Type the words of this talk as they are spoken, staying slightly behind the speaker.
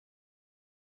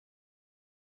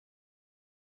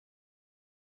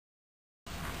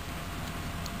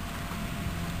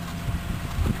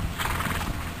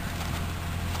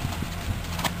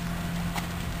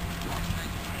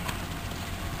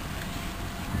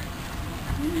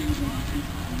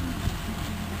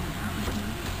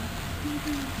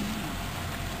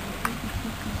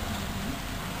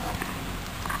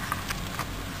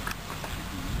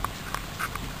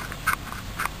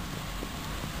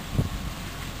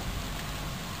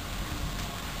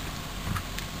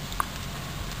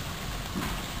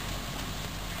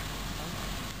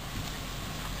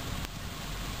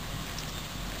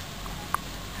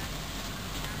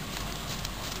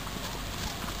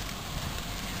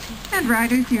And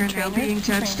riders, you're now being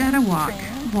judged at a walk.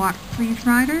 Walk, please,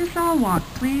 riders. All walk,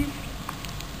 please.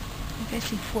 I think I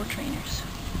see 4 trainers.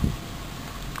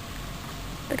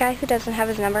 The guy who doesn't have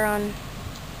his number on,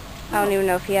 I don't even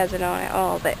know if he has it on at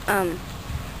all, but,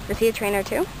 is he a trainer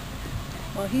too?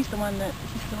 Well, he's the one that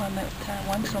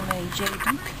won so many, J.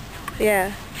 Duke.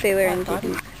 Yeah, Sailor and J.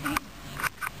 Duke.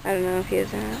 I don't know if he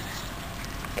is or not.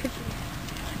 Could be.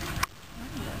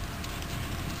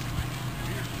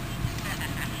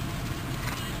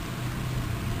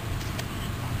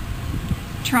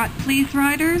 Trot, please,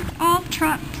 riders. All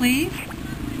trot, please.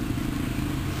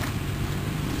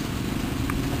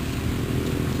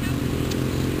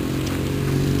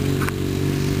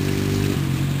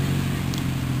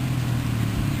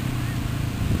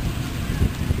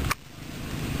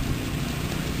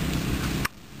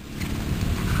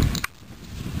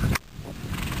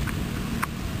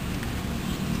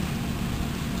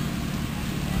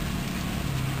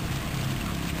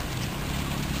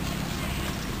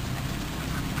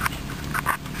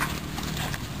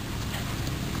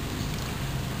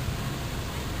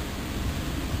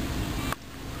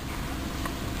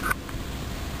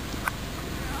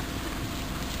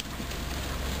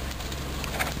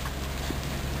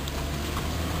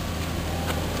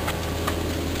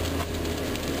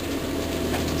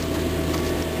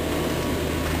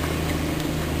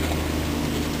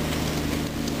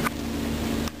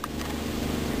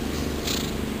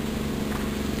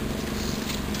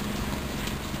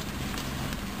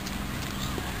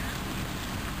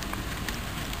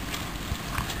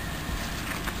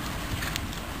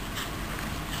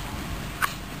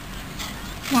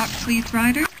 Walk, please,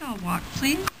 riders. All walk,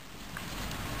 please.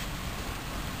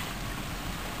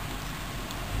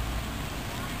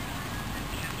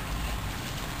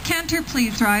 Canter,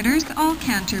 please, riders. All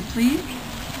canter, please.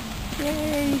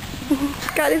 Yay!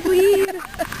 Got his lead!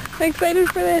 I'm excited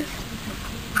for this.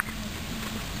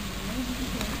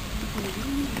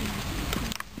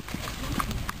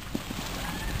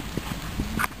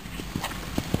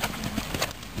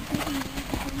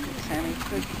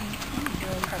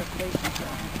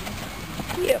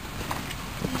 Yep.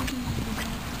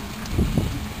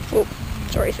 Oh,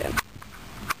 sorry, Sam.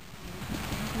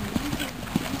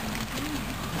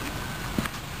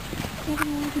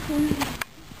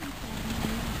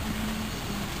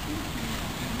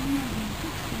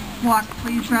 Walk,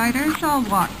 please, riders. All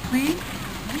walk, please.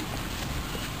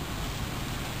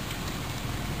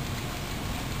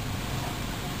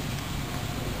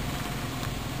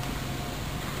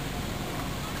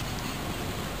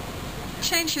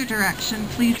 Change your direction,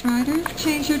 please, riders.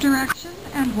 Change your direction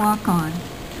and walk on.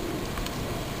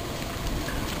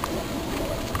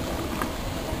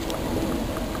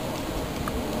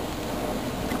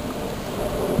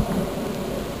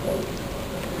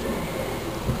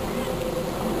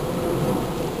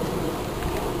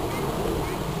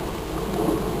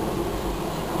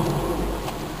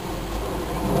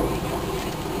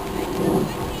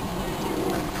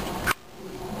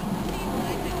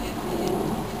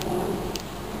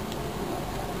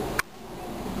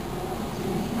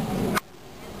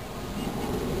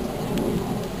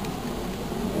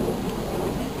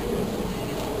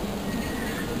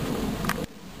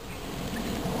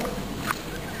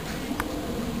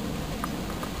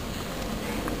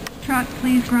 Trot,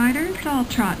 please, riders. All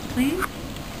trot, please.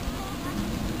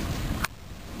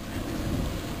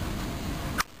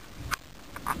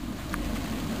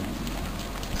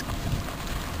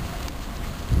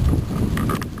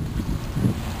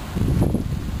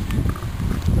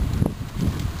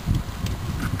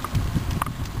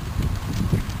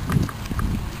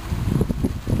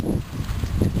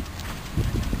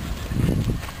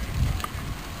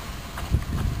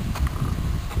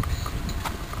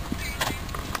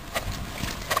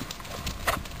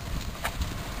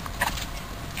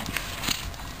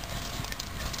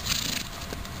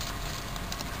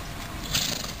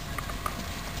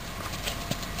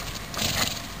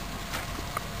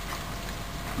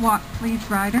 Walk, please,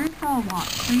 riders. All walk,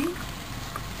 please.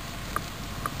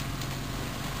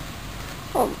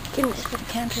 Oh, goodness. Put a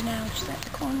canter now, just at the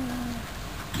corner.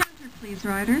 Canter, please,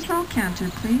 riders. All canter,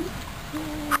 please.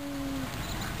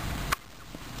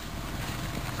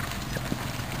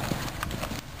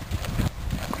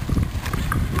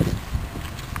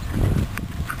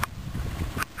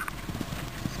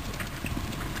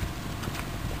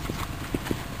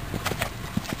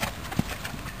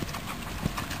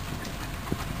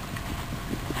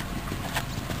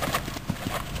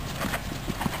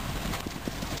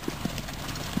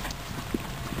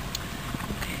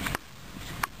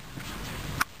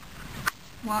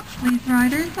 walk, please,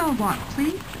 riders. All walk,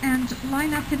 please. And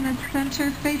line up in the center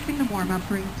facing the warm-up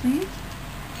ring, please.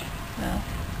 Well,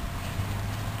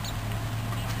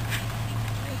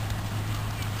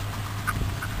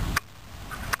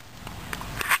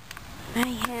 My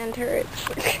hand hurts.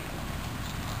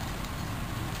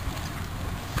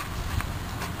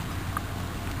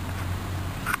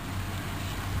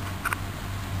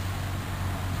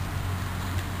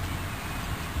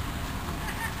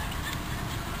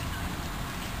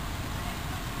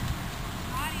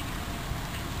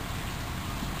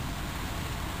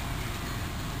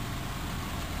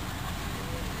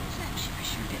 she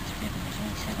sure gets driven. There's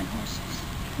only 7 horses.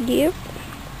 Yep.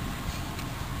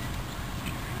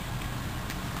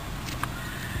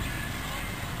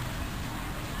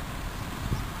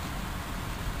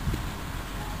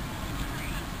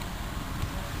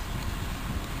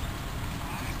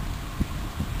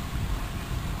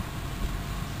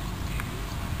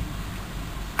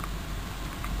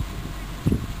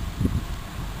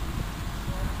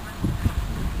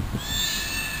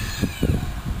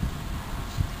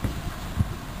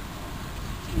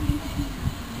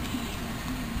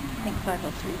 I think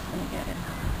 503 is going to get it.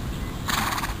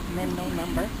 And then no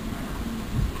number.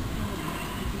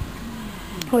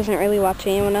 I wasn't really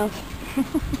watching anyone else.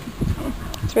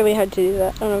 It's really hard to do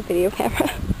that on a video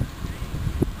camera.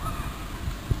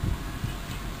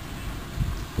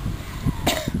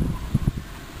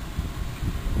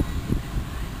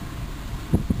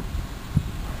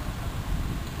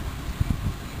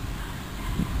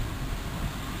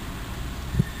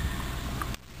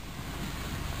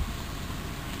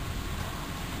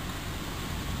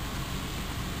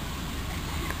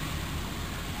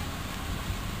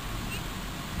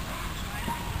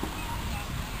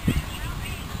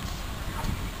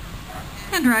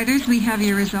 And riders, we have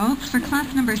your results for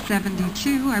class number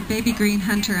 72, our Baby Green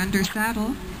Hunter under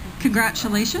saddle.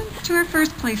 Congratulations to our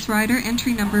first place rider,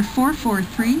 entry number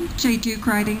 443, J. Duke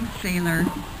riding Sailor.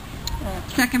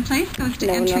 Second place goes to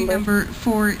entry number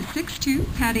 462,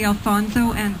 Patty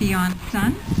Alfonso and Beyond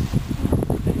Sun.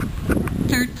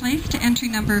 Third place to entry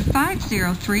number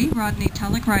 503, Rodney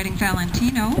Tulloch riding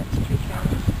Valentino.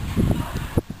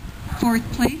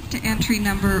 Fourth place to entry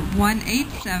number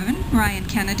 187, Ryan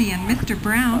Kennedy and Mr.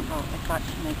 Brown.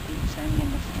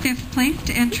 Fifth place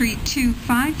to entry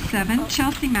 257,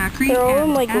 Chelsea Macri They're all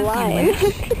and like lying.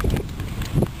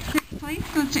 Sixth place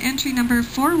goes to entry number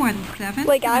 417,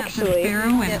 Like Samantha actually.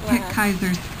 Sparrow and Pitt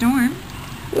Kaiser Storm.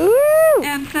 Woo!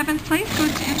 And seventh place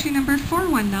goes to entry number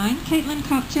 419, Caitlin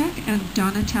Kopchak and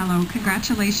Donatello.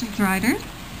 Congratulations, riders.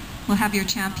 We'll have your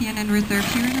champion in reserve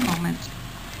here in a moment.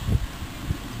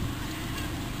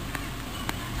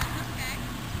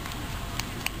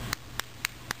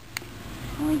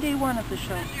 Only day 1 of the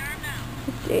show.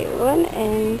 Day 1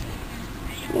 and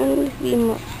soon to be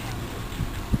more.